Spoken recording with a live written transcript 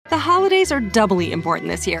The holidays are doubly important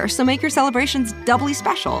this year, so make your celebrations doubly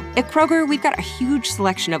special. At Kroger, we've got a huge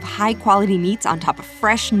selection of high-quality meats on top of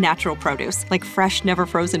fresh, natural produce, like fresh,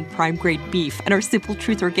 never-frozen prime-grade beef and our Simple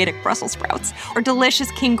Truth Organic Brussels sprouts, or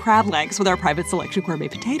delicious king crab legs with our private selection gourmet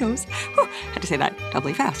potatoes. Whew, had to say that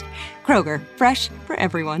doubly fast. Kroger, fresh for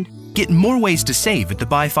everyone. Get more ways to save at the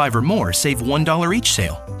Buy 5 or More Save $1 each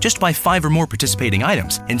sale. Just buy 5 or more participating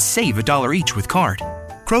items and save $1 each with card.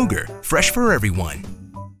 Kroger, fresh for everyone.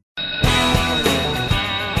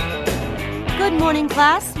 Good morning,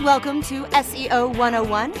 class. Welcome to SEO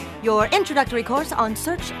 101, your introductory course on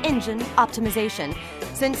search engine optimization.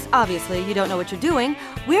 Since obviously you don't know what you're doing,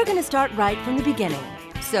 we're going to start right from the beginning.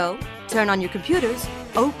 So, turn on your computers,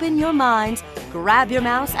 open your minds, grab your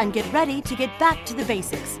mouse, and get ready to get back to the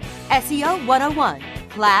basics. SEO 101,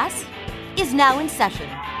 class, is now in session.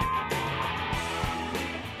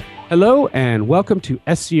 Hello and welcome to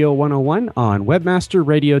SEO 101 on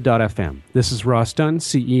WebmasterRadio.fm. This is Ross Dunn,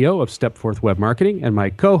 CEO of Stepforth Web Marketing, and my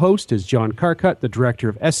co-host is John Carcutt, the Director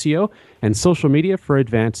of SEO and Social Media for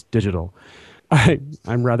Advanced Digital.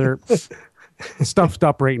 I'm rather stuffed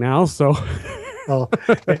up right now, so... Oh,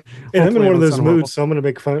 and I'm in one of those moods, so I'm going to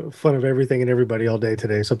make fun of everything and everybody all day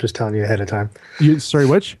today, so I'm just telling you ahead of time. Sorry,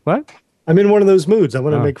 which? What? I'm in one of those moods. I'm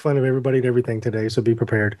going to make fun of everybody and everything today, so be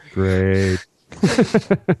prepared. Great.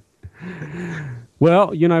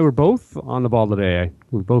 Well, you and I were both on the ball today.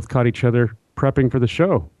 We both caught each other prepping for the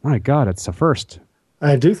show. My God, it's a first.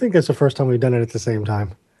 I do think it's the first time we've done it at the same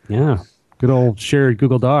time. Yeah. Good old shared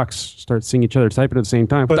Google Docs. Start seeing each other typing at the same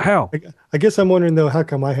time. What the hell? I guess I'm wondering, though, how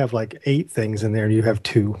come I have like 8 things in there and you have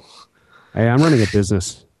 2? Hey, I'm running a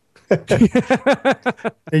business.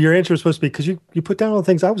 Your answer was supposed to be, because you put down all the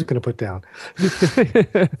things I was going to put down.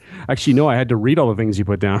 Actually, no, I had to read all the things you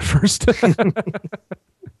put down first.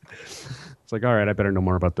 It's like, all right, I better know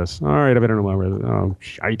more about this. All right, I better know more about this. Oh,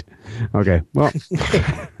 shite. Okay, well,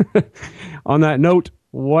 on that note,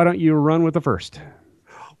 why don't you run with the first?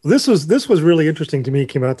 This was really interesting to me. It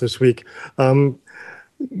came out this week. Come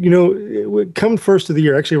first of the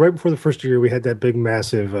year, actually right before the first of the year, we had that big,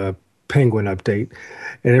 massive Penguin update,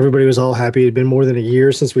 and everybody was all happy. It had been more than a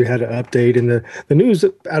year since we had an update, and the news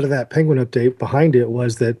out of that Penguin update behind it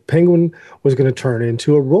was that Penguin was going to turn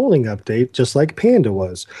into a rolling update, just like Panda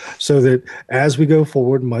was, so that as we go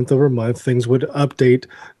forward month over month, things would update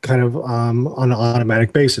kind of on an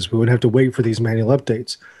automatic basis. We wouldn't have to wait for these manual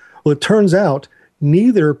updates. Well, it turns out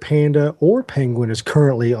neither Panda or Penguin is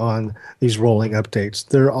currently on these rolling updates.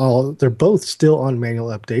 They're both still on manual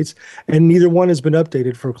updates, and neither one has been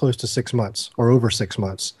updated for close to 6 months or over 6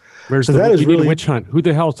 months. That is really a witch hunt. Who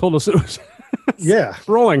the hell told us it was? Yeah,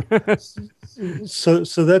 rolling. So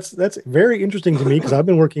that's very interesting to me, because I've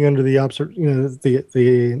been working under the idea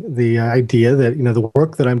that the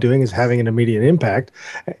work that I'm doing is having an immediate impact,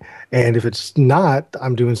 and if it's not,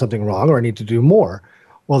 I'm doing something wrong or I need to do more.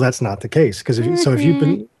 Well, that's not the case, because if you've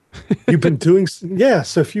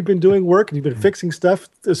been doing work and you've been fixing stuff,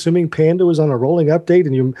 assuming Panda was on a rolling update,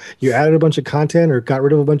 and you added a bunch of content or got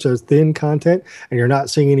rid of a bunch of thin content, and you're not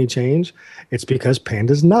seeing any change, it's because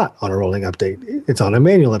Panda's not on a rolling update. It's on a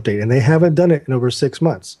manual update, and they haven't done it in over 6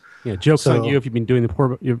 months. Yeah, joke's on you if you've been doing if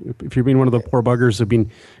you're being one of the poor buggers who've been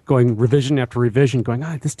going revision after revision, going,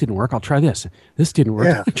 this didn't work, I'll try this. This didn't work.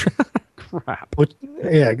 Yeah. Crap.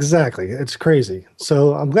 Yeah, exactly. It's crazy.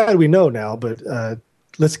 So I'm glad we know now, but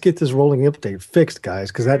let's get this rolling update fixed,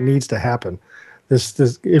 guys, because that needs to happen. This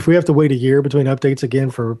if we have to wait a year between updates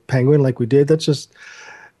again for Penguin like we did,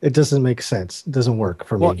 it doesn't make sense. It doesn't work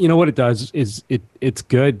for me. Well, you know what it does is it's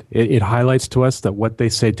good. It highlights to us that what they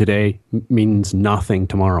say today means nothing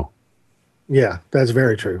tomorrow. Yeah, that's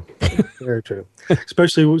very true. Very true.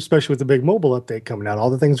 Especially with the big mobile update coming out. All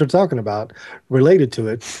the things they're talking about related to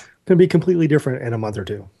it can be completely different in a month or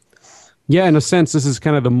two. Yeah, in a sense, this is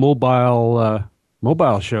kind of the mobile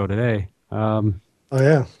show today. Oh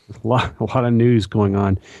yeah, a lot of news going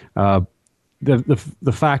on.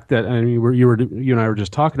 The fact that, I mean, you and I were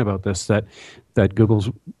just talking about this, that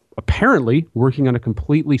Google's apparently working on a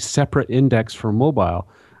completely separate index for mobile.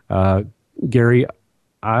 Gary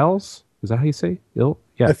Illyes, is that how you say it?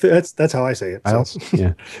 Yeah, that's how I say it. Illyes,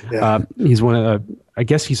 yeah. Yeah. He's one of I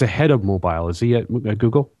guess he's a head of mobile. Is he at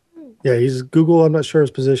Google? Yeah, he's Google. I'm not sure his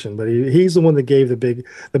position, but he's the one that gave the big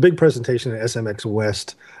presentation at SMX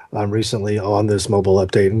West recently on this mobile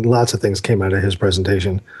update, and lots of things came out of his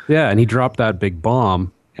presentation. Yeah, and he dropped that big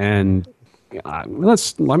bomb, and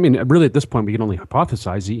really at this point we can only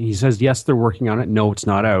hypothesize. He says yes, they're working on it. No, it's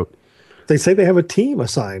not out. They say they have a team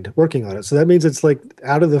assigned working on it, so that means it's like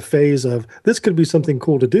out of the phase of this could be something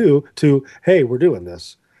cool to do to, hey, we're doing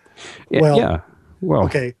this. Yeah. Well,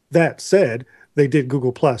 okay. That said, they did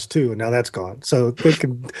Google Plus too, and now that's gone. So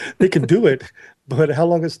they can do it, but how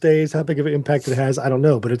long it stays, how big of an impact it has, I don't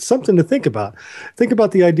know. But it's something to think about. Think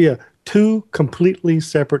about the idea: two completely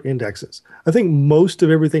separate indexes. I think most of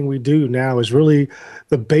everything we do now is really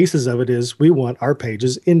the basis of it is we want our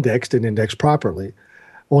pages indexed and indexed properly.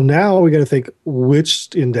 Well, now we got to think,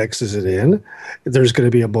 which index is it in? There's going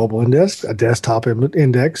to be a mobile index, a desktop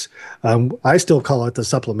index. I still call it the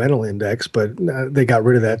supplemental index, but they got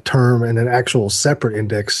rid of that term and an actual separate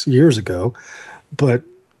index years ago. But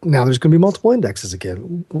now there's going to be multiple indexes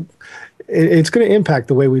again. It's going to impact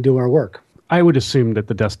the way we do our work. I would assume that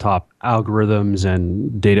the desktop algorithms and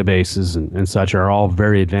databases and such are all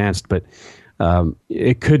very advanced, but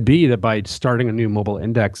it could be that by starting a new mobile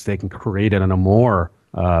index, they can create it on a more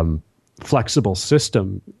flexible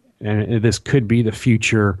system, and this could be the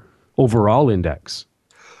future overall index.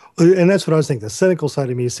 And that's what I was thinking. The cynical side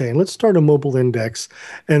of me is saying, let's start a mobile index,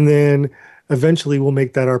 and then eventually we'll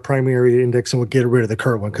make that our primary index, and we'll get rid of the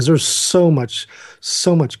current one, because there's so much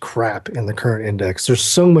crap in the current index. There's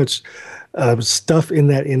so much stuff in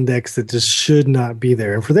that index that just should not be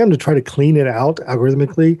there. And for them to try to clean it out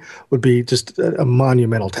algorithmically would be just a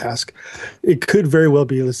monumental task. It could very well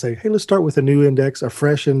be, let's say, hey, let's start with a new index, a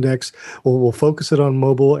fresh index. We'll focus it on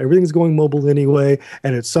mobile. Everything's going mobile anyway.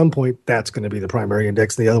 And at some point, that's going to be the primary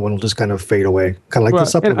index. And the other one will just kind of fade away, kind of like the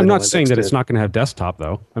supplemental. I'm not saying that it's not going to have desktop,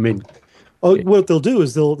 though. I mean, what they'll do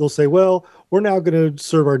is they'll say, well, we're now going to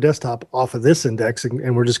serve our desktop off of this index,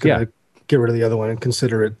 and we're just going to get rid of the other one and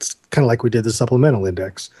consider it kind of like we did the supplemental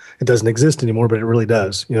index. It doesn't exist anymore, but it really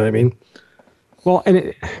does. You know what I mean? Well,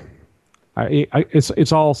 and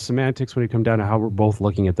it's all semantics when you come down to how we're both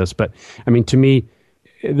looking at this. But I mean, to me,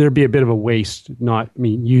 there'd be a bit of a waste not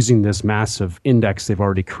using this massive index they've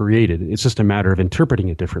already created. It's just a matter of interpreting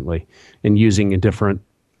it differently and using a different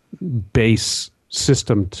base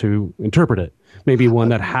system to interpret it. Maybe one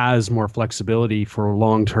that has more flexibility for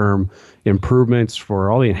long-term improvements, for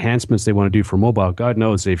all the enhancements they want to do for mobile. God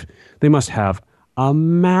knows they must have a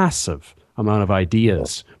massive amount of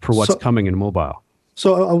ideas for what's coming in mobile.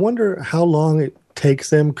 So I wonder how long it takes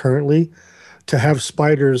them currently to have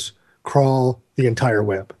spiders crawl the entire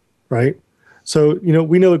web, right? So,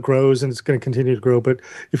 we know it grows and it's going to continue to grow, but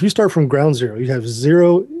if you start from ground zero, you have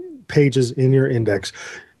 0 pages in your index.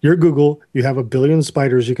 You're Google, you have 1 billion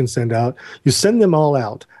spiders you can send out. You send them all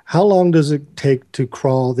out. How long does it take to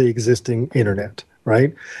crawl the existing internet,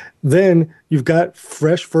 right? Then you've got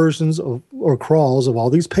fresh versions or crawls of all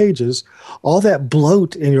these pages. All that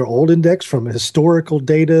bloat in your old index from historical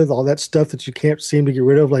data, all that stuff that you can't seem to get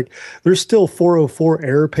rid of, like there's still 404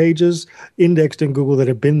 error pages indexed in Google that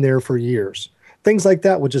have been there for years. Things like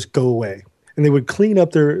that would just go away. And they would clean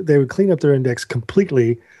up their index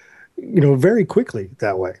completely, very quickly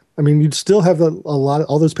that way. I mean, you'd still have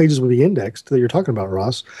all those pages would be indexed that you're talking about,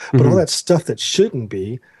 Ross, but all that stuff that shouldn't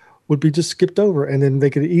be would be just skipped over, and then they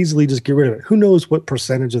could easily just get rid of it. Who knows what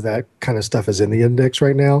percentage of that kind of stuff is in the index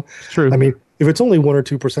right now? True. I mean, if it's only 1 or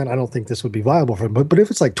 2%, I don't think this would be viable for them. But if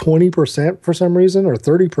it's like 20% for some reason or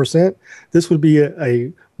 30%, this would be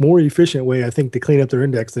a more efficient way, I think, to clean up their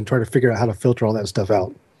index than try to figure out how to filter all that stuff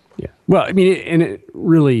out. Yeah. Well, I mean, and it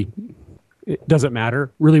really... It doesn't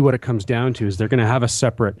matter. Really what it comes down to is they're going to have a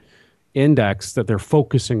separate index that they're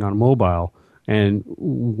focusing on mobile. And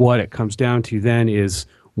what it comes down to then is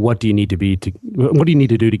what do you need to do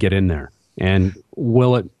to get in there? And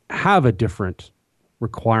will it have a different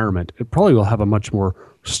requirement? It probably will have a much more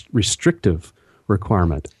restrictive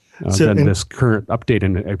requirement than this current update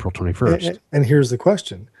in April 21st. And here's the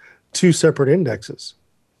question. 2 separate indexes,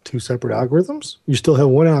 2 separate algorithms. You still have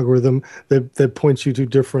one algorithm that points you to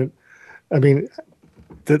different. I mean,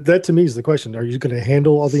 that to me is the question. Are you going to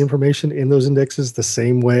handle all the information in those indexes the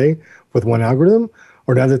same way with one algorithm?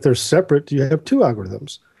 Or now that they're separate, do you have 2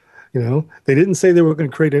 algorithms? They didn't say they were going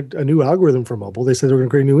to create a new algorithm for mobile. They said they were going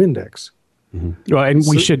to create a new index. Mm-hmm. Well, and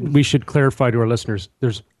we should clarify to our listeners,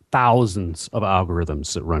 there's thousands of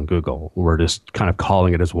algorithms that run Google. We're just kind of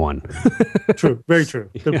calling it as one. True. Very true.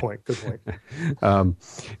 Good point.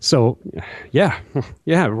 So,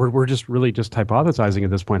 we're just really just hypothesizing at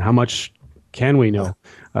this point. How much can we know?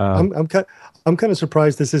 I'm kind of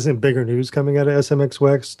surprised this isn't bigger news coming out of SMX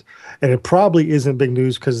West, and it probably isn't big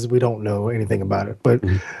news because we don't know anything about it. But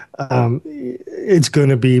it's going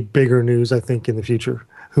to be bigger news, I think, in the future.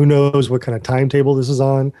 Who knows what kind of timetable this is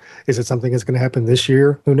on? Is it something that's going to happen this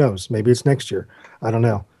year? Who knows? Maybe it's next year. I don't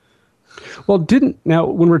know. Well, now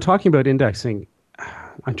when we're talking about indexing,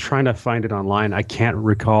 I'm trying to find it online. I can't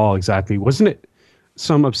recall exactly. Wasn't it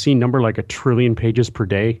some obscene number like 1 trillion pages per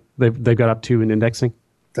day they got up to in indexing?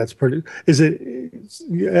 That's pretty. Is it?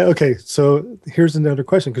 Yeah, okay. So here's another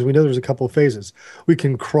question, because we know there's a couple of phases. We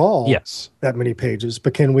can crawl that many pages,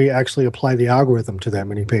 but can we actually apply the algorithm to that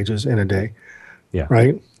many pages in a day? Yeah.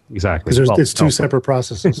 Right. Exactly. Because it's two separate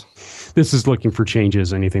processes. This is looking for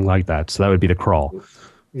changes, anything like that. So that would be the crawl.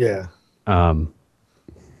 Yeah. The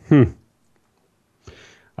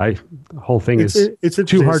whole thing it's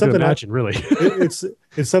too hard to imagine, really.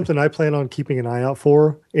 It's something I plan on keeping an eye out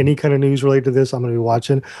for. Any kind of news related to this, I'm going to be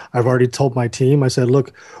watching. I've already told my team, I said,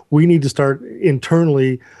 look, we need to start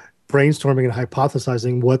internally brainstorming and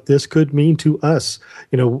hypothesizing what this could mean to us.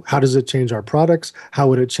 How does it change our products? How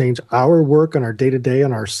would it change our work on our day-to-day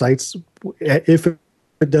on our sites, if it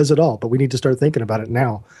does at all? But we need to start thinking about it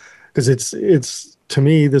now, because it's to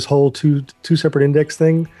me, this whole two separate index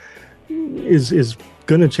thing is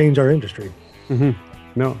going to change our industry.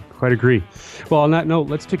 Mm-hmm. No, quite agree. Well, on that note,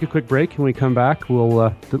 let's take a quick break. When we come back,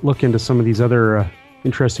 we'll look into some of these other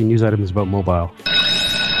interesting news items about mobile.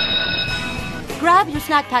 Grab your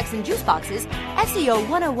snack packs and juice boxes. SEO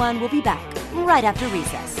 101 will be back right after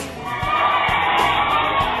recess.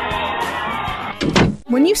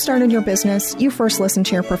 When you started your business, you first listened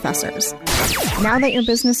to your professors. Now that your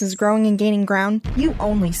business is growing and gaining ground, you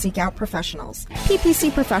only seek out professionals.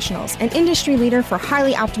 PPC Professionals, an industry leader for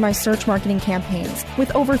highly optimized search marketing campaigns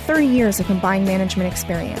with over 30 years of combined management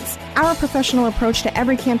experience. Our professional approach to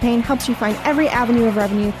every campaign helps you find every avenue of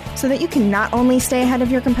revenue so that you can not only stay ahead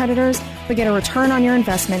of your competitors, but get a return on your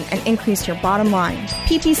investment and increase your bottom line.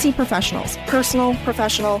 PPC Professionals, personal,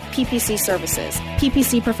 professional, PPC services.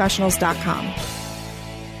 ppcprofessionals.com.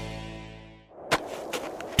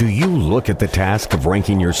 Do you look at the task of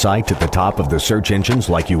ranking your site at the top of the search engines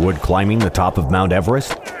like you would climbing the top of Mount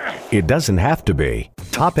Everest? It doesn't have to be.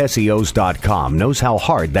 TopSEOs.com knows how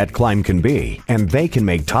hard that climb can be, and they can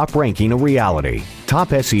make top ranking a reality. Top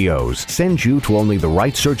SEOs sends you to only the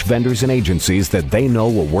right search vendors and agencies that they know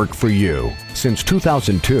will work for you. Since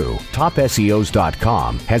 2002,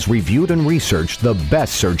 TopSEOs.com has reviewed and researched the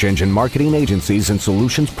best search engine marketing agencies and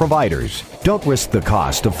solutions providers. Don't risk the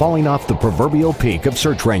cost of falling off the proverbial peak of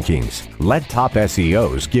search rankings. Let Top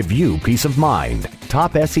SEOs give you peace of mind.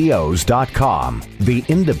 TopSEOs.com, the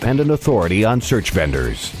independent authority on search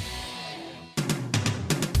vendors.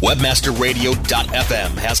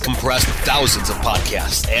 WebmasterRadio.fm has compressed thousands of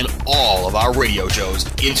podcasts and all of our radio shows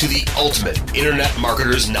into the ultimate Internet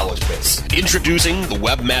marketer's knowledge base. Introducing the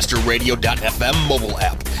WebmasterRadio.fm mobile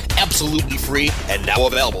app. Absolutely free and now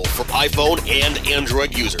available for iPhone and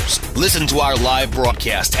Android users. Listen to our live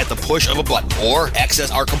broadcast at the push of a button or access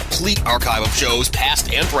our complete archive of shows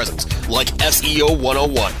past and present like SEO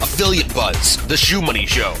 101, Affiliate Buzz, The Shoe Money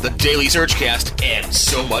Show, The Daily Searchcast, and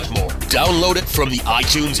so much more. Download it from the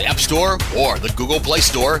iTunes App Store or the Google Play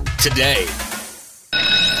Store today.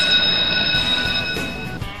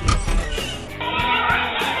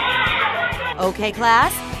 Okay,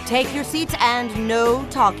 class, take your seats and no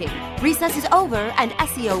talking. Recess is over and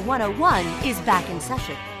SEO 101 is back in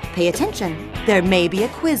session. Pay attention, there may be a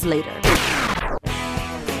quiz later.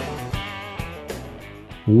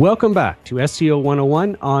 Welcome back to SEO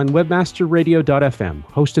 101 on WebmasterRadio.fm,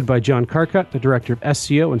 hosted by John Carcutt, the Director of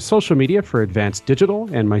SEO and Social Media for Advanced Digital,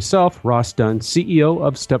 and myself, Ross Dunn, CEO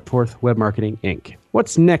of Stepforth Web Marketing, Inc.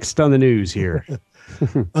 What's next on the news here?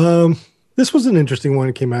 This was an interesting one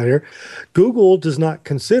that came out here. Google does not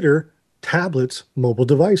consider tablets mobile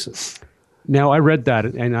devices. Now, I read that,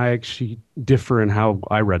 and I actually differ in how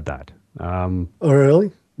I read that. Oh,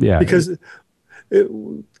 really? Yeah.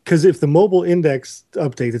 Because if the mobile index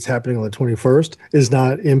update that's happening on the 21st is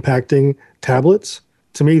not impacting tablets,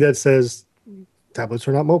 to me that says tablets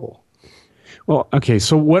are not mobile. Well, okay.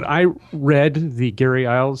 So what I read, the Gary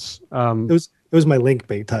Iles... It was my link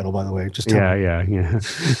bait title, by the way. Just yeah.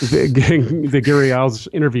 The Gary Iles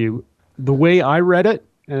interview, the way I read it,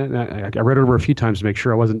 and I read it over a few times to make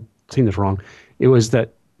sure I wasn't seeing this wrong, it was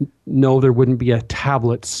that no, there wouldn't be a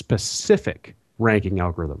tablet-specific ranking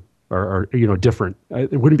algorithm. Or different.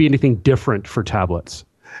 It wouldn't be anything different for tablets.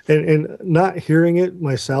 And not hearing it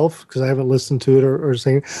myself, because I haven't listened to it or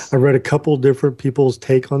saying, I read a couple different people's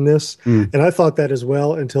take on this, and I thought that as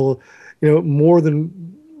well until, more than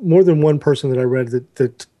one person that I read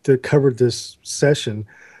that covered this session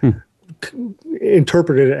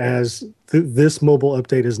interpreted it as this mobile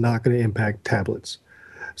update is not going to impact tablets.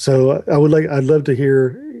 So I'd love to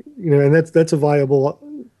hear, and that's a viable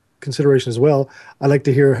consideration as well. I'd like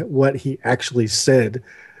to hear what he actually said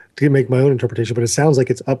to make my own interpretation, but it sounds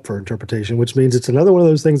like it's up for interpretation, which means it's another one of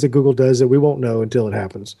those things that Google does that we won't know until it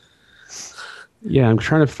happens. Yeah, I'm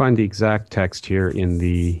trying to find the exact text here in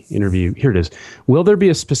the interview. Here it is. Will there be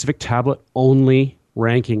a specific tablet-only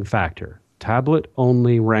ranking factor?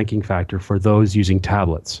 tablet-only ranking factor for those using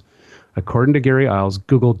tablets. According to Gary Iles,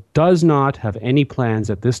 Google does not have any plans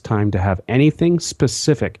at this time to have anything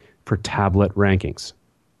specific for tablet rankings.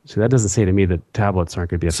 So that doesn't say to me that tablets aren't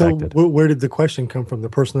going to be affected. So where did the question come from? The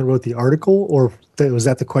person that wrote the article, or was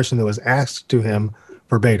that the question that was asked to him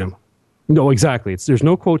verbatim? No, exactly. There's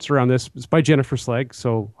no quotes around this. It's by Jennifer Slag,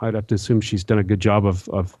 so I'd have to assume she's done a good job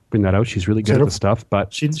of bringing that out. She's really good at the stuff,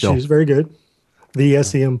 but she's very good. The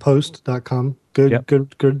SEMpost.com,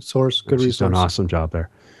 good source, good resource. She's done an awesome job there.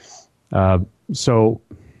 So,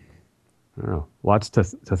 I don't know, lots to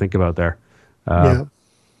think about there. I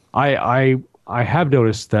have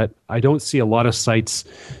noticed that I don't see a lot of sites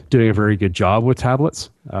doing a very good job with tablets.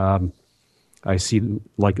 I see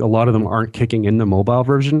like a lot of them aren't kicking in the mobile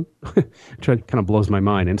version, which kind of blows my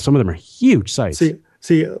mind. And some of them are huge sites.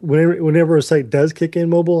 See, whenever a site does kick in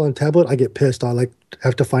mobile on tablet, I get pissed. I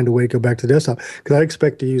have to find a way to go back to desktop because I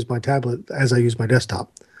expect to use my tablet as I use my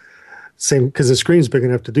desktop. Same, because the screen's big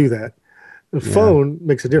enough to do that. The phone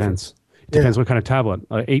makes a difference. It depends what kind of tablet.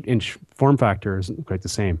 8-inch form factor isn't quite the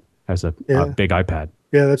same as a big iPad.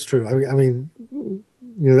 Yeah, that's true. I mean,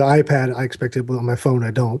 the iPad I expect it, but on my phone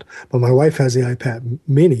I don't. But my wife has the iPad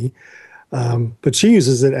Mini, but she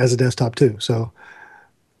uses it as a desktop too. So,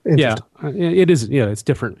 it is. Yeah, it's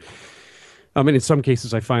different. I mean, in some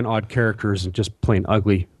cases I find odd characters and just plain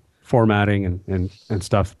ugly formatting and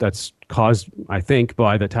stuff that's caused, I think,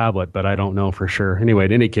 by the tablet, but I don't know for sure. Anyway,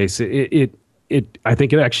 in any case, I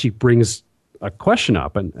think it actually brings a question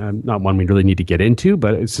up, and not one we really need to get into,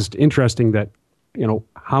 but it's just interesting that,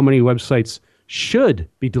 how many websites should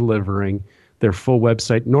be delivering their full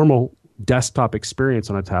website, normal desktop experience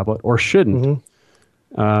on a tablet, or shouldn't.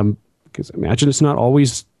 Because imagine it's not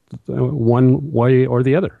always one way or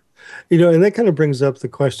the other. And that kind of brings up the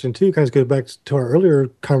question too, kind of goes back to our earlier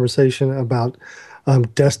conversation about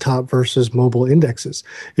desktop versus mobile indexes.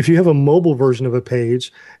 If you have a mobile version of a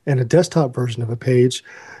page and a desktop version of a page,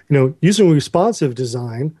 using responsive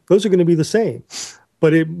design, those are going to be the same.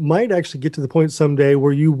 But it might actually get to the point someday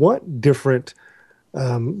where you want different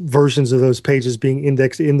versions of those pages being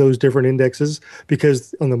indexed in those different indexes,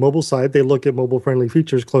 because on the mobile side, they look at mobile-friendly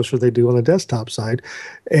features closer than they do on the desktop side.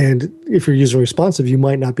 And if you're using responsive, you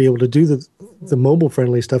might not be able to do the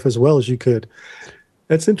mobile-friendly stuff as well as you could.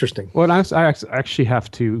 That's interesting. Well, I actually have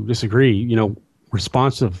to disagree.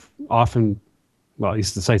 Responsive often, well, at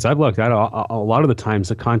least the sites I've looked at, a lot of the times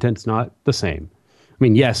the content's not the same. I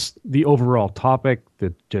mean, yes, the overall topic,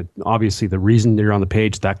 obviously the reason you're on the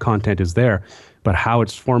page, that content is there, but how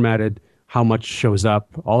it's formatted, how much shows up,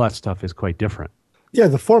 all that stuff is quite different. Yeah,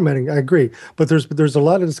 the formatting, I agree. But there's a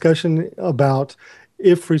lot of discussion about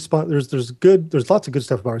if there's lots of good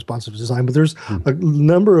stuff about responsive design, but there's a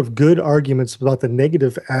number of good arguments about the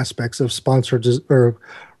negative aspects of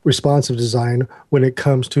responsive design when it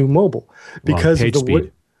comes to mobile, because of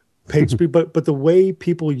the page speed. But the way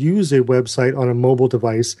people use a website on a mobile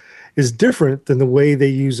device is different than the way they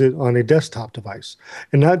use it on a desktop device,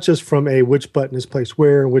 and not just from which button is placed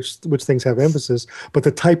where, which things have emphasis, but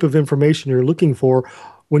the type of information you're looking for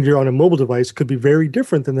when you're on a mobile device could be very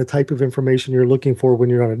different than the type of information you're looking for when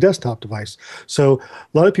you're on a desktop device. So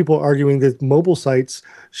a lot of people are arguing that mobile sites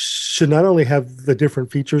should not only have the different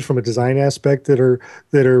features from a design aspect that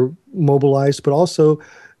are mobilized, but also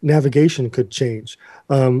navigation could change.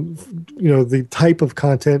 The type of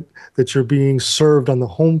content that you're being served on the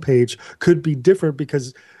homepage could be different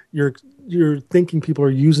because you're thinking people are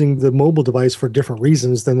using the mobile device for different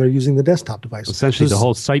reasons than they're using the desktop device. Essentially, the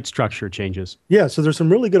whole site structure changes. Yeah, so there's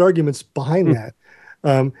some really good arguments behind that.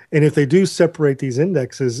 And if they do separate these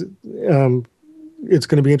indexes, it's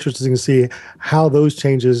going to be interesting to see how those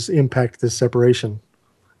changes impact this separation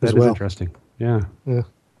as well. That is interesting. Yeah.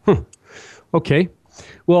 Okay.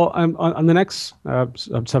 Well, on the next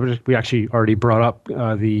subject, we actually already brought up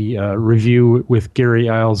the review with Gary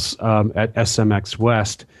Iles at SMX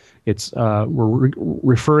West. It's we're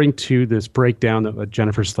referring to this breakdown that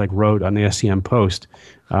Jennifer Slag wrote on the SEM Post.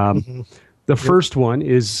 The first one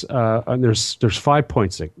is there's 5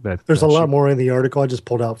 points that there's a lot more in the article. I just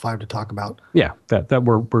pulled out 5 to talk about. Yeah, that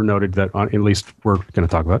were noted that at least we're going to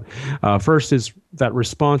talk about. First is that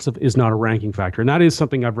responsive is not a ranking factor, and that is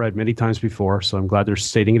something I've read many times before. So I'm glad they're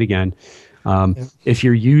stating it again. If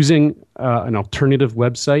you're using an alternative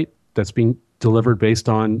website that's being delivered based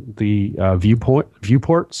on the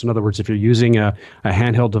viewports. In other words, if you're using a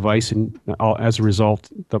handheld device, and as a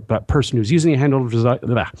result, that person who's using a handheld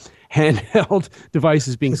device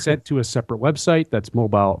is being sent to a separate website that's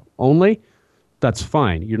mobile only, that's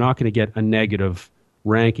fine. You're not going to get a negative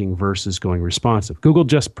ranking versus going responsive. Google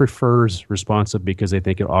just prefers responsive because they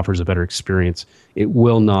think it offers a better experience. It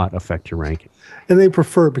will not affect your ranking. And they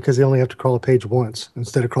prefer it because they only have to crawl a page once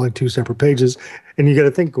instead of crawling two separate pages. And you got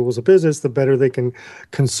to think, Google's a business. The better they can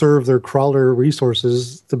conserve their crawler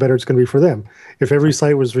resources, the better it's going to be for them. If every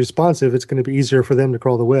site was responsive, it's going to be easier for them to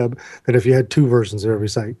crawl the web than if you had two versions of every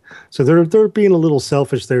site. So they're being a little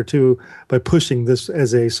selfish there too by pushing this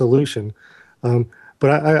as a solution. But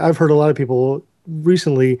I've heard a lot of people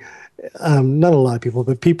recently, not a lot of people,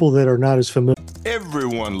 but people that are not as familiar.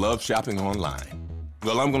 Everyone loves shopping online.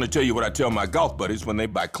 Well, I'm going to tell you what I tell my golf buddies when they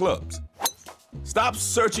buy clubs. Stop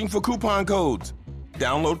searching for coupon codes.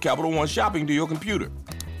 Download Capital One Shopping to your computer.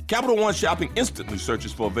 Capital One Shopping instantly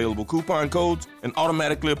searches for available coupon codes and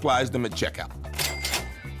automatically applies them at checkout.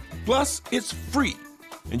 Plus, it's free,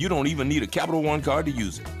 and you don't even need a Capital One card to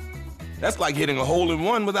use it. That's like hitting a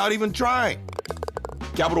hole-in-one without even trying.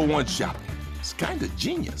 Capital One Shopping. It's kind of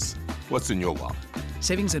genius. What's in your wallet?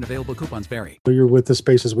 Savings and available coupons vary. You're with the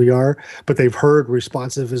space as we are, but they've heard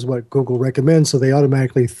responsive is what Google recommends, so they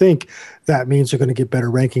automatically think that means they're going to get better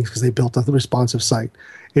rankings because they built a responsive site.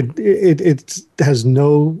 It has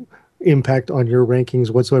no impact on your rankings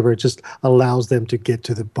whatsoever. It just allows them to get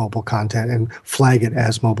to the mobile content and flag it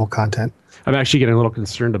as mobile content. I'm actually getting a little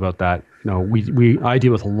concerned about that. I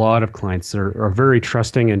deal with a lot of clients that are very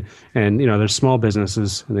trusting, and they're small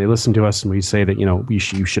businesses, and they listen to us, and we say that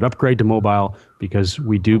you should upgrade to mobile because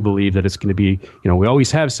we do believe that it's going to be, we always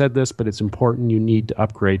have said this, but it's important. You need to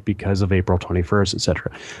upgrade because of April 21st, et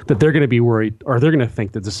cetera. That they're going to be worried, or they're going to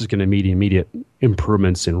think that this is going to mean immediate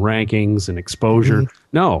improvements in rankings and exposure. Mm-hmm.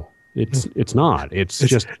 No. It's not. It's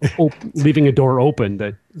just leaving a door open.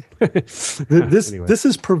 That this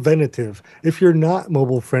is preventative. If you're not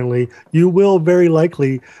mobile friendly, you will very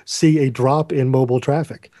likely see a drop in mobile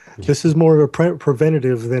traffic. Yeah. This is more of a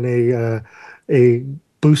preventative than a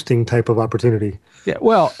boosting type of opportunity. Yeah.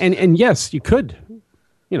 Well, and yes, you could.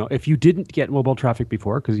 If you didn't get mobile traffic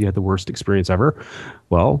before because you had the worst experience ever,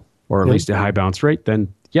 or at least a high bounce rate,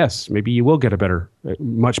 then yes, maybe you will get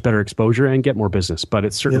much better exposure and get more business, but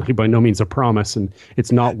it's certainly by no means a promise, and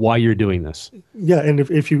it's not why you're doing this. Yeah, and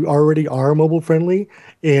if you already are mobile friendly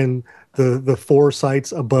and the 4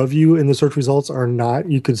 sites above you in the search results are not,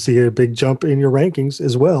 you could see a big jump in your rankings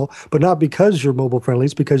as well, but not because you're mobile friendly,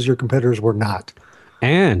 it's because your competitors were not.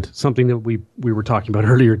 And something that we were talking about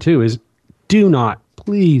earlier too is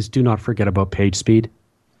please do not forget about page speed.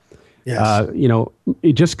 Yes.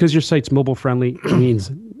 Just because your site's mobile friendly means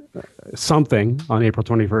something on April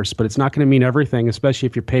 21st, but it's not going to mean everything, especially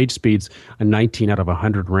if your page speed's a 19 out of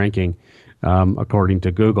 100 ranking, according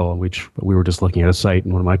to Google, which we were just looking at a site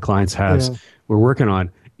and one of my clients we're working on.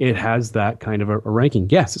 It has that kind of a ranking.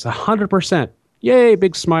 Yes, it's 100%. Yay,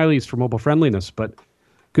 big smileys for mobile friendliness, but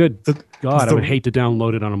God, I would hate to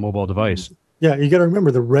download it on a mobile device. Yeah, you got to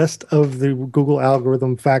remember the rest of the Google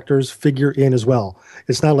algorithm factors figure in as well.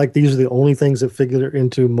 It's not like these are the only things that figure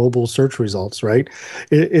into mobile search results, right?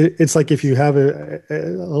 It's like if you have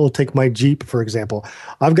I'll take my Jeep, for example.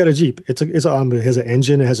 I've got a Jeep. It has an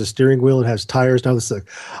engine, it has a steering wheel, it has tires. Now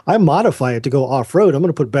I modify it to go off-road. I'm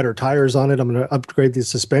going to put better tires on it. I'm going to upgrade the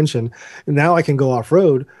suspension. And now I can go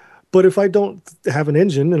off-road. But if I don't have an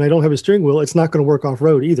engine and I don't have a steering wheel, it's not going to work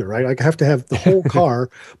off-road either, right? I have to have the whole car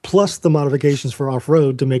plus the modifications for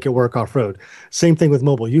off-road to make it work off-road. Same thing with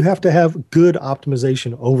mobile. You have to have good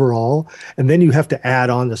optimization overall, and then you have to add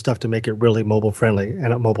on the stuff to make it really mobile-friendly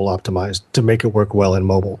and mobile optimized to make it work well in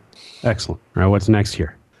mobile. Excellent. All right, what's next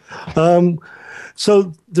here?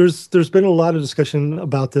 So there's been a lot of discussion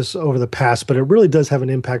about this over the past, but it really does have an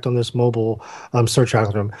impact on this mobile search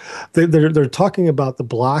algorithm. They're talking about the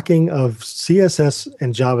blocking of CSS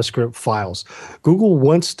and JavaScript files. Google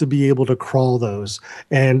wants to be able to crawl those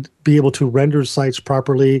and be able to render sites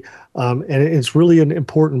properly, and it's really an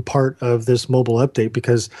important part of this mobile update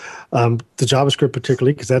because the JavaScript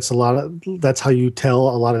particularly, because that's how you tell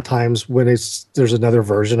a lot of times when there's another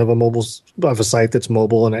version of a site that's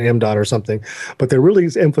mobile and an M.dot or something. But they're really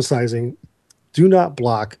emphasizing do not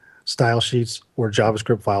block style sheets or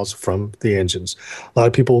JavaScript files from the engines. A lot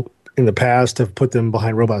of people in the past have put them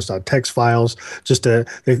behind robots.txt files just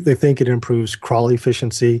they think it improves crawl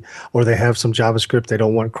efficiency, or they have some JavaScript they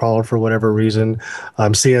don't want crawled for whatever reason.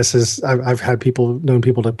 CSS, I've known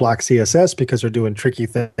people to block CSS because they're doing tricky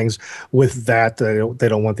things with that they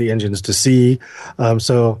don't want the engines to see.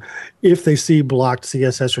 So if they see blocked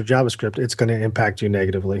CSS or JavaScript, it's going to impact you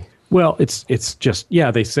negatively. Well, it's just,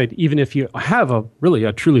 they said even if you have a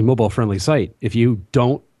truly mobile-friendly site, if you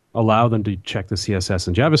don't allow them to check the CSS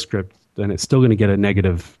and JavaScript, then it's still going to get a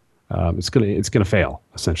negative. It's going to fail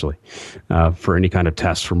essentially for any kind of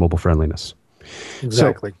test for mobile friendliness.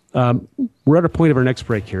 Exactly. So, we're at a point of our next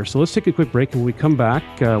break here. So let's take a quick break. And when we come back,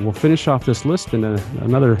 we'll finish off this list and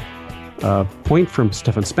another point from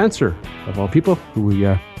Stefan Spencer, of all people, who we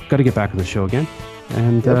got to get back on the show again.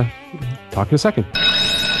 And talk in a second.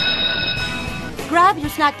 Grab your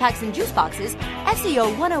snack packs and juice boxes.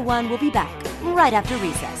 SEO 101 will be back right after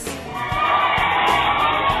recess.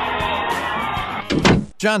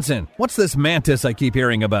 Johnson, what's this Mantis I keep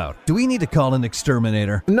hearing about? Do we need to call an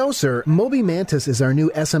exterminator? No, sir. Moby Mantis is our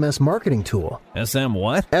new SMS marketing tool. SM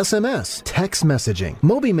what? SMS, text messaging.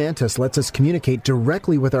 Moby Mantis lets us communicate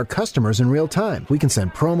directly with our customers in real time. We can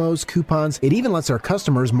send promos, coupons. It even lets our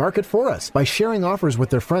customers market for us by sharing offers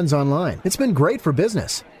with their friends online. It's been great for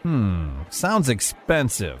business. Sounds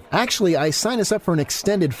expensive. Actually, I signed us up for an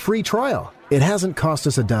extended free trial. It hasn't cost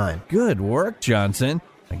us a dime. Good work, Johnson.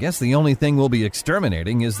 I guess the only thing we'll be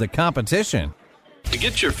exterminating is the competition. To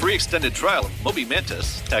get your free extended trial of Moby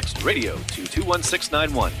Mantis, text radio to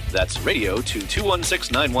 21691. That's radio to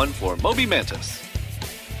 21691 for Moby Mantis.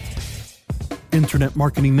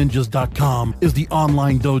 InternetMarketingNinjas.com is the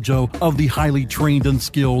online dojo of the highly trained and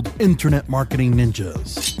skilled Internet Marketing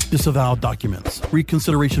Ninjas. Disavow documents,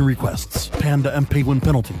 reconsideration requests, Panda and Penguin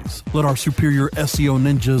penalties. Let our superior SEO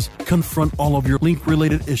ninjas confront all of your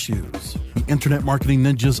link-related issues. The Internet Marketing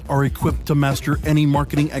Ninjas are equipped to master any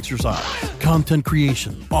marketing exercise, content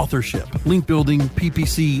creation, authorship, link building,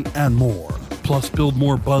 PPC, and more. Plus, build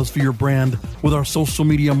more buzz for your brand with our social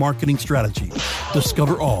media marketing strategy.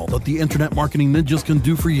 Discover all that the Internet Marketing Ninjas can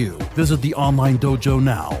do for you. Visit the online dojo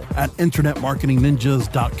now at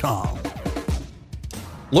InternetMarketingNinjas.com.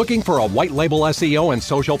 Looking for a white label SEO and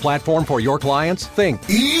social platform for your clients? Think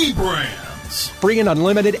eBrands. Free and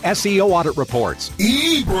unlimited SEO audit reports.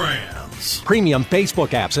 eBrands. Premium Facebook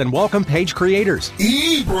apps and welcome page creators.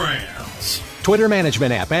 eBrands. Twitter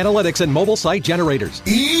management app, analytics, and mobile site generators.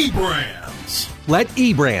 eBrands. Let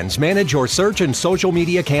eBrands manage your search and social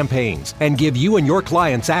media campaigns and give you and your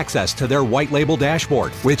clients access to their white label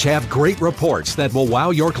dashboard, which have great reports that will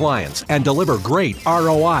wow your clients and deliver great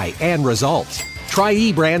ROI and results. Try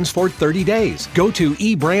eBrands for 30 days. Go to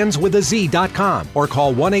eBrandsWithAZ.com or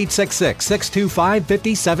call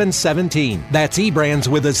 1-866-625-5717. That's eBrands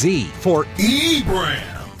with a Z for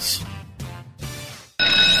eBrands.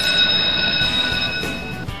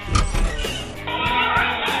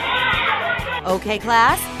 Okay,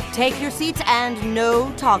 class, take your seats and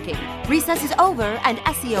no talking. Recess is over and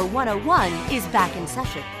SEO 101 is back in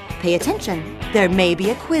session. Pay attention, there may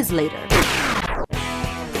be a quiz later.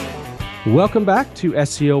 Welcome back to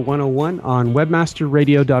SEO 101 on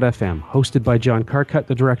webmasterradio.fm, hosted by John Carcutt,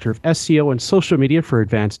 the Director of SEO and Social Media for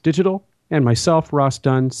Advanced Digital, and myself, Ross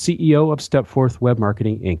Dunn, CEO of Stepforth Web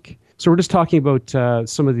Marketing, Inc. So we're just talking about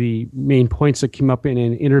some of the main points that came up in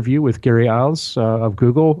an interview with Gary Iles of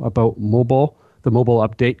Google about mobile, the mobile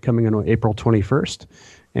update coming on April 21st.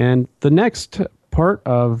 And the next part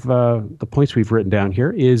of the points we've written down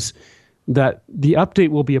here is that the update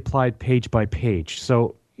will be applied page by page.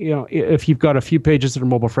 So, you know, if you've got a few pages that are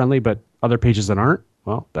mobile friendly, but other pages that aren't,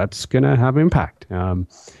 well, that's going to have impact.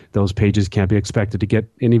 Those pages can't be expected to get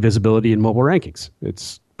any visibility in mobile rankings.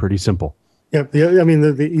 It's pretty simple. Yeah, I mean,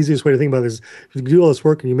 the easiest way to think about it is if you do all this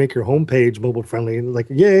work and you make your home page mobile friendly, like,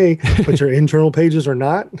 yay, but your internal pages are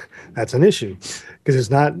not, that's an issue because it's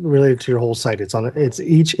not related to your whole site. It's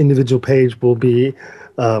each individual page will be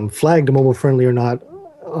flagged mobile friendly or not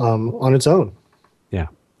on its own. Yeah.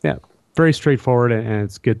 Very straightforward, and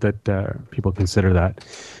it's good that people consider that.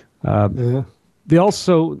 This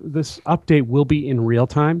update will be in real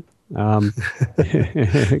time.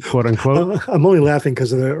 Quote unquote. I'm only laughing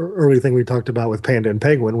because of the early thing we talked about with Panda and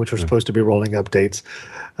Penguin, which are supposed to be rolling updates.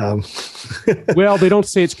 Well, they don't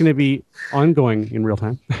say it's going to be ongoing in real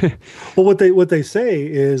time. Well, what they say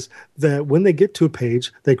is that when they get to a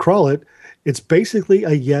page, they crawl it. It's basically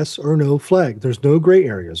a yes or no flag. There's no gray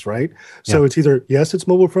areas, right? So it's either yes, it's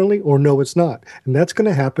mobile friendly, or no, it's not. And that's going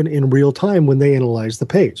to happen in real time when they analyze the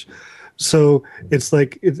page. So it's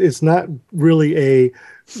like it's not really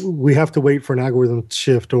we have to wait for an algorithm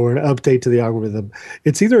shift or an update to the algorithm.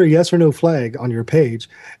 It's either a yes or no flag on your page.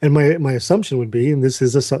 And my assumption would be, and this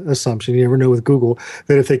is an assumption, you never know with Google,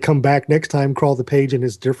 that if they come back next time, crawl the page and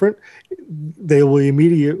it's different, they will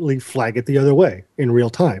immediately flag it the other way in real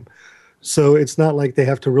time. So it's not like they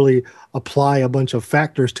have to really apply a bunch of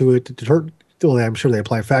factors to it to determine. Well, I'm sure they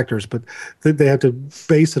apply factors, but they have to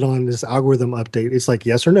base it on this algorithm update. It's like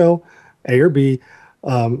yes or no, A or B,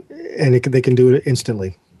 and they can do it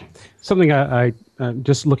instantly. Something I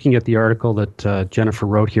just looking at the article that Jennifer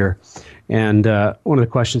wrote here, and one of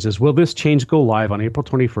the questions is, will this change go live on April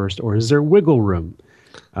 21st, or is there wiggle room?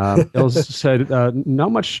 Ilse said,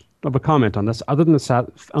 not much of a comment on this, other than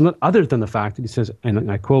the fact that he says,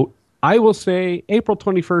 and I quote, "I will say April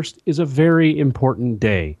 21st is a very important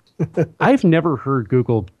day." I've never heard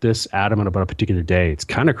Google this adamant about a particular day. It's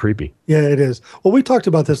kind of creepy. Yeah, it is. Well, we talked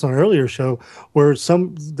about this on an earlier show where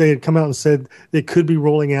they had come out and said it could be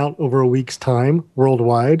rolling out over a week's time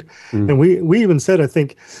worldwide. And we even said, I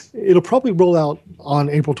think it'll probably roll out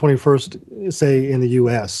on April 21st, say in the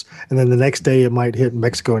US. And then the next day it might hit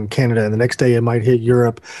Mexico and Canada. And the next day it might hit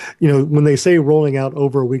Europe. When they say rolling out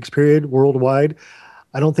over a week's period worldwide,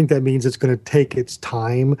 I don't think that means it's going to take its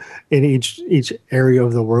time in each area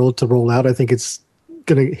of the world to roll out. I think it's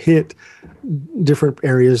going to hit different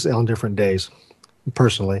areas on different days,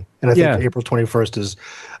 personally. And I think April 21st is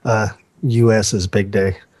U.S.'s big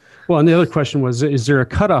day. Well, and the other question was, is there a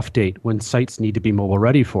cutoff date when sites need to be mobile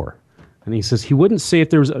ready for? And he says he wouldn't say if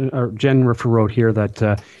there's Jennifer wrote here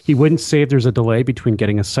that he wouldn't say if there's a delay between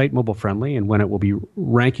getting a site mobile friendly and when it will be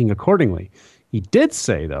ranking accordingly. He did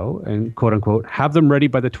say, though, and quote unquote, have them ready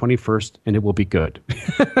by the 21st and it will be good.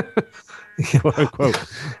 Quote unquote.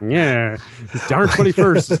 Yeah. Darn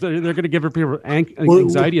 21st. They're going to give people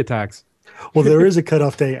anxiety attacks. Well, there is a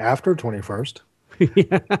cutoff day after 21st.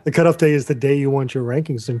 Yeah. The cutoff day is the day you want your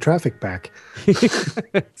rankings and traffic back.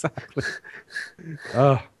 Exactly.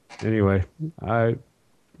 Anyway, I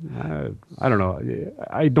don't know.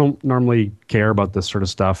 I don't normally care about this sort of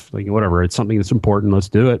stuff. Like, whatever. It's something that's important. Let's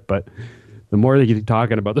do it. But the more they get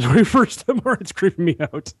talking about the 21st, the more it's creeping me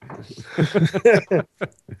out.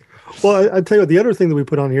 Well, I tell you what, the other thing that we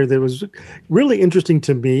put on here that was really interesting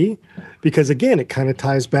to me, because again, it kind of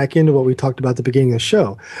ties back into what we talked about at the beginning of the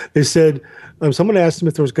show. They said, someone asked them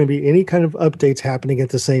if there was going to be any kind of updates happening at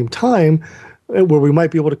the same time where we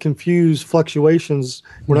might be able to confuse fluctuations.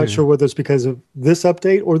 We're not sure whether it's because of this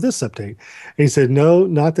update or this update. And he said, no,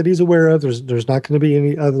 not that he's aware of. There's not going to be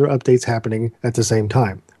any other updates happening at the same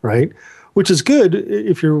time, right? Which is good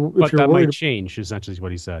if you're But that worried. might change, essentially, is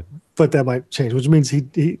what he said. But that might change, which means he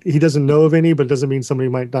doesn't know of any, but it doesn't mean somebody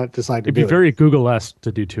might not decide to do it. It'd be very Google-esque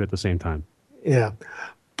to do two at the same time. Yeah.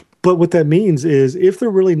 But what that means is if they're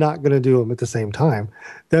really not going to do them at the same time,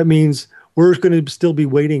 that means we're going to still be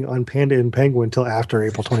waiting on Panda and Penguin until after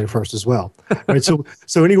April 21st as well. Right. So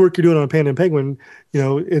any work you're doing on Panda and Penguin,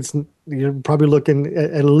 you're probably looking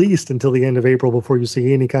at least until the end of April before you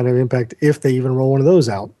see any kind of impact, if they even roll one of those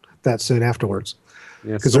out that soon afterwards.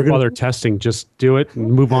 Yeah, so while they're testing, just do it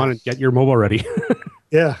and move on and get your mobile ready.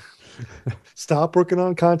 Yeah. Stop working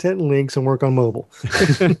on content and links and work on mobile.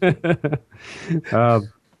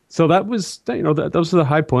 So that was, those are the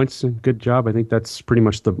high points. And good job. I think that's pretty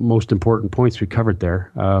much the most important points we covered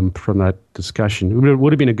there from that discussion. It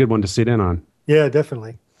would have been a good one to sit in on. Yeah,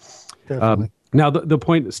 definitely. Now, the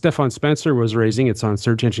point Stefan Spencer was raising, it's on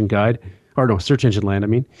Search Engine Land, I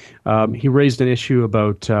mean. He raised an issue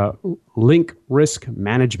about link risk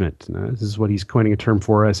management. This is what he's coining a term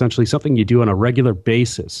for, essentially something you do on a regular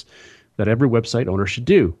basis that every website owner should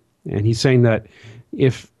do. And he's saying that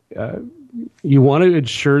if you want to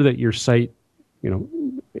ensure that your site,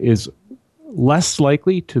 is less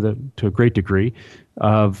likely to a great degree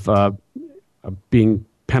of being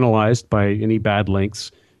penalized by any bad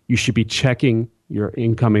links, you should be checking your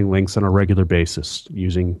incoming links on a regular basis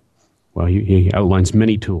using, well, he outlines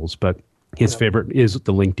many tools, but his favorite is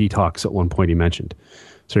the link detox at one point he mentioned.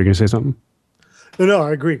 So you're going to say something? No,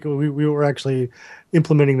 I agree. We were actually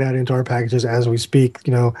implementing that into our packages as we speak.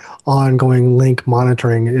 Ongoing link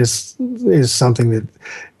monitoring is something that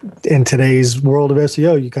in today's world of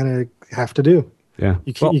SEO, you kind of have to do. Yeah.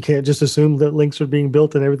 You can't just assume that links are being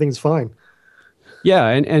built and everything's fine. Yeah,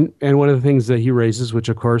 and one of the things that he raises, which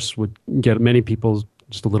of course would get many people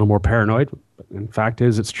just a little more paranoid, but in fact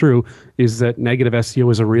it's true, is that negative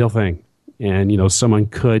SEO is a real thing. And, someone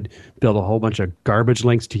could build a whole bunch of garbage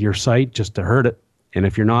links to your site just to hurt it. And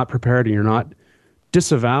if you're not prepared and you're not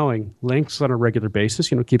disavowing links on a regular basis,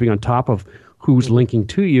 keeping on top of who's linking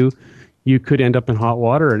to you, you could end up in hot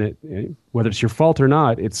water. And whether it's your fault or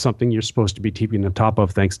not, it's something you're supposed to be keeping on top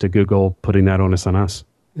of, thanks to Google putting that onus on us.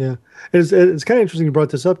 Yeah. It's kind of interesting you brought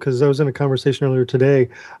this up, because I was in a conversation earlier today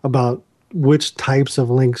about which types of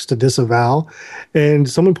links to disavow. And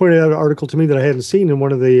someone pointed out an article to me that I hadn't seen in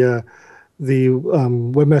one of the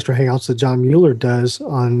Webmaster Hangouts that John Mueller does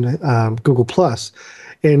on Google+.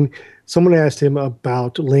 And someone asked him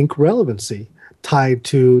about link relevancy tied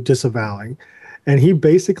to disavowing. And he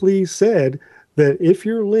basically said that if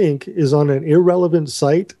your link is on an irrelevant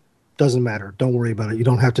site, doesn't matter. Don't worry about it. You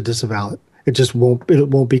don't have to disavow it. It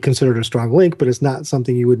won't be considered a strong link, but it's not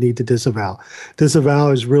something you would need to disavow. Disavow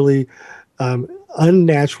is really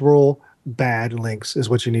unnatural, bad links is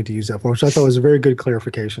what you need to use that for, which I thought was a very good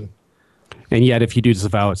clarification. And yet, if you do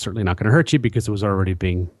disavow, it's certainly not going to hurt you because it was already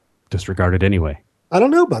being disregarded anyway. I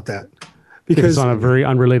don't know about that. Because it's on a very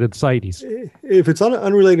unrelated site. If it's on an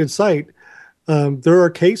unrelated site, there are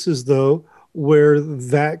cases, though, where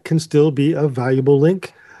that can still be a valuable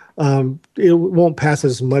link. It won't pass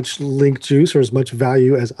as much link juice or as much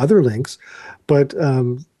value as other links. But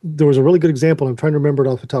there was a really good example, I'm trying to remember it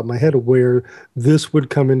off the top of my head, where this would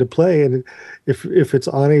come into play. And if it's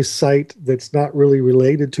on a site that's not really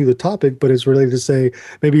related to the topic, but it's related to, say,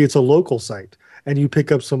 maybe it's a local site, and you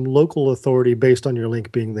pick up some local authority based on your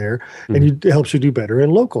link being there, and it helps you do better in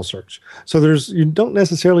local search. So you don't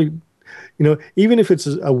necessarily, even if it's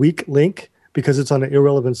a weak link because it's on an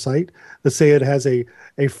irrelevant site, let's say it has a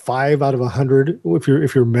 5 out of 100. If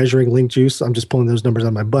you're measuring link juice, I'm just pulling those numbers out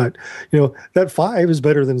of my butt. That 5 is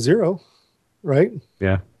better than 0, right?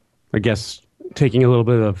 Yeah, I guess taking a little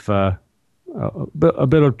bit of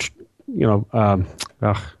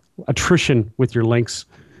attrition with your links.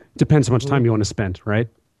 Depends how much time you want to spend, right?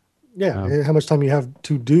 Yeah, how much time you have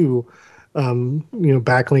to do,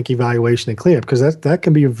 backlink evaluation and cleanup, because that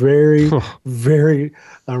can be a very, very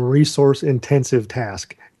resource-intensive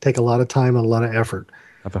task. Take a lot of time and a lot of effort.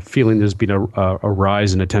 I have a feeling there's been a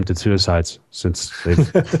rise in attempted suicides since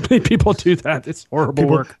people do that. It's horrible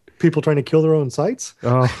work. People trying to kill their own sites?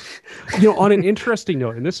 On an interesting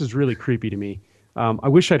note, and this is really creepy to me, I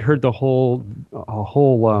wish I'd heard the whole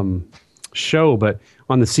show, but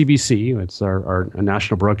on the CBC, it's our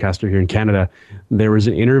national broadcaster here in Canada, there was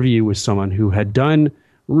an interview with someone who had done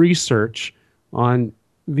research on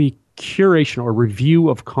the curation or review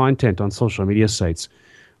of content on social media sites.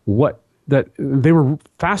 That they were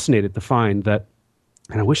fascinated to find that,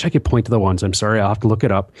 and I wish I could point to the ones, I'm sorry, I'll have to look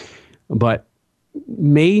it up, but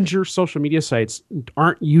major social media sites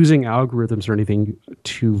aren't using algorithms or anything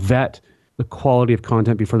to vet the quality of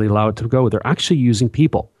content before they allow it to go. They're actually using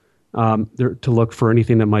people. To look for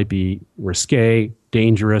anything that might be risque,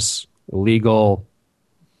 dangerous, illegal,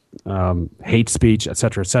 hate speech, et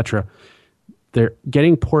cetera, et cetera. They're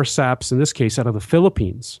getting poor saps, in this case, out of the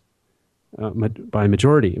Philippines by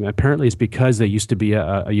majority. And apparently it's because they used to be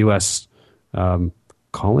a U.S.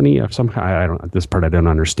 Colony of some kind. This part I don't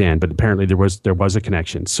understand, but apparently there was a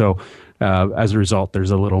connection. So as a result,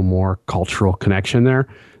 there's a little more cultural connection there,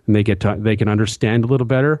 and they can understand a little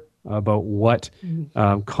better about what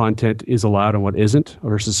content is allowed and what isn't,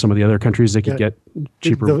 versus some of the other countries that could get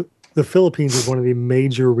cheaper. The Philippines is one of the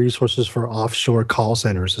major resources for offshore call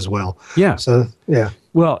centers as well. Yeah. So, yeah.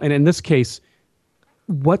 Well, and in this case,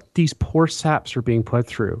 what these poor saps are being put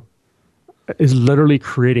through is literally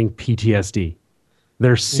creating PTSD.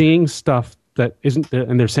 They're seeing stuff that isn't there,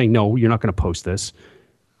 and they're saying, no, you're not going to post this.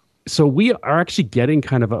 So we are actually getting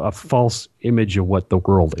kind of a false image of what the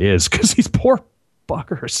world is, because these poor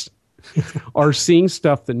buggers are seeing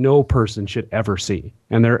stuff that no person should ever see,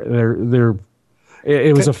 and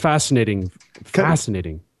it was a fascinating.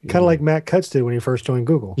 Kind of like Matt Cutts did when he first joined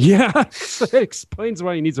Google. Yeah, it explains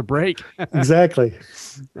why he needs a break. Exactly.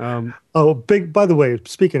 By the way,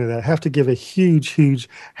 speaking of that, I have to give a huge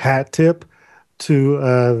hat tip to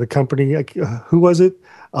the company. Who was it?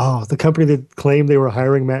 Oh, the company that claimed they were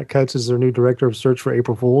hiring Matt Cutts as their new director of search for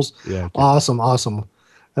April Fools. Yeah. Awesome.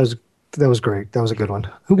 That was great. That was a good one.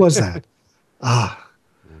 Who was that? I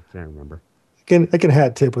can't remember. I can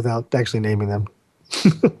hat tip without actually naming them.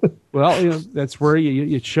 Well, that's where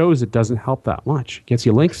it shows it doesn't help that much. It gets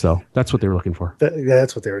you links, though. That's what they were looking for.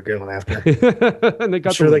 That's what they were going after. And they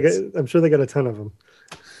got I'm sure they got a ton of them.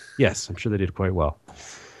 Yes, I'm sure they did quite well.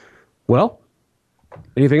 Well,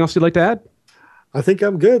 anything else you'd like to add? I think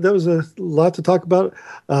I'm good. That was a lot to talk about.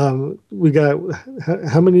 We got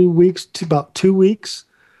how many weeks? About 2 weeks.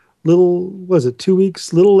 2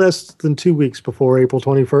 weeks? Little less than 2 weeks before April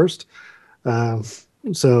 21st.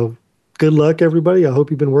 So good luck, everybody. I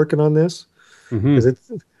hope you've been working on this. Mm-hmm.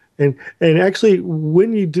 And actually,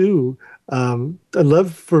 when you do, I'd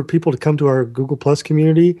love for people to come to our Google Plus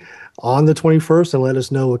community on the 21st and let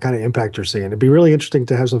us know what kind of impact you're seeing. It'd be really interesting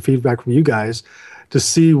to have some feedback from you guys to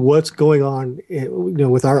see what's going on,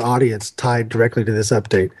 with our audience tied directly to this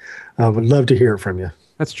update. Would love to hear it from you.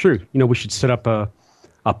 That's true. We should set up a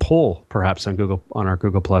poll perhaps on our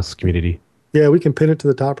Google Plus community. Yeah, we can pin it to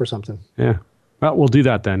the top or something. Yeah. Well, we'll do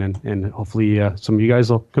that then, and hopefully some of you guys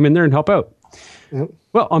will come in there and help out. Yep.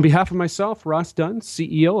 Well, on behalf of myself, Ross Dunn,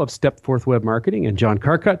 CEO of Stepforth Web Marketing, and John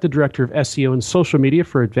Carcutt, the Director of SEO and Social Media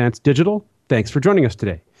for Advanced Digital, thanks for joining us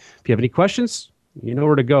today. If you have any questions, you know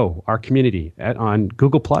where to go. Our community on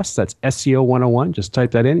Google Plus, that's SEO 101. Just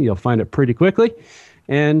type that in. You'll find it pretty quickly.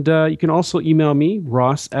 And you can also email me,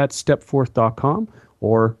 ross@stepforth.com,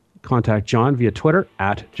 or contact John via Twitter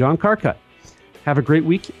 @JohnCarcutt. Have a great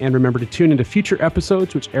week, and remember to tune into future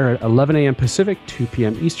episodes, which air at 11 a.m. Pacific, 2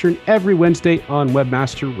 p.m. Eastern, every Wednesday on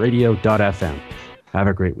webmasterradio.fm. Have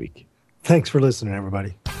a great week. Thanks for listening,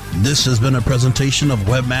 everybody. This has been a presentation of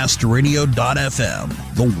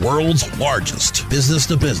webmasterradio.fm, the world's largest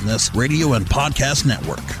business-to-business radio and podcast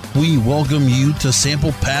network. We welcome you to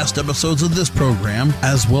sample past episodes of this program,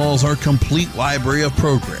 as well as our complete library of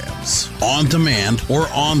programs, on demand or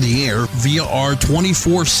on the air via our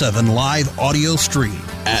 24/7 live audio stream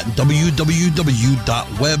at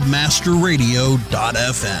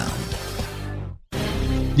www.webmasterradio.fm.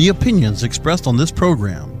 The opinions expressed on this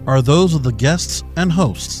program are those of the guests and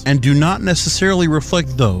hosts and do not necessarily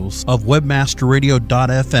reflect those of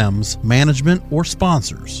webmasterradio.fm's management or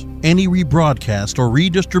sponsors. Any rebroadcast or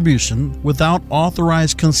redistribution without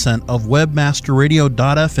authorized consent of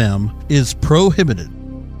webmasterradio.fm is prohibited.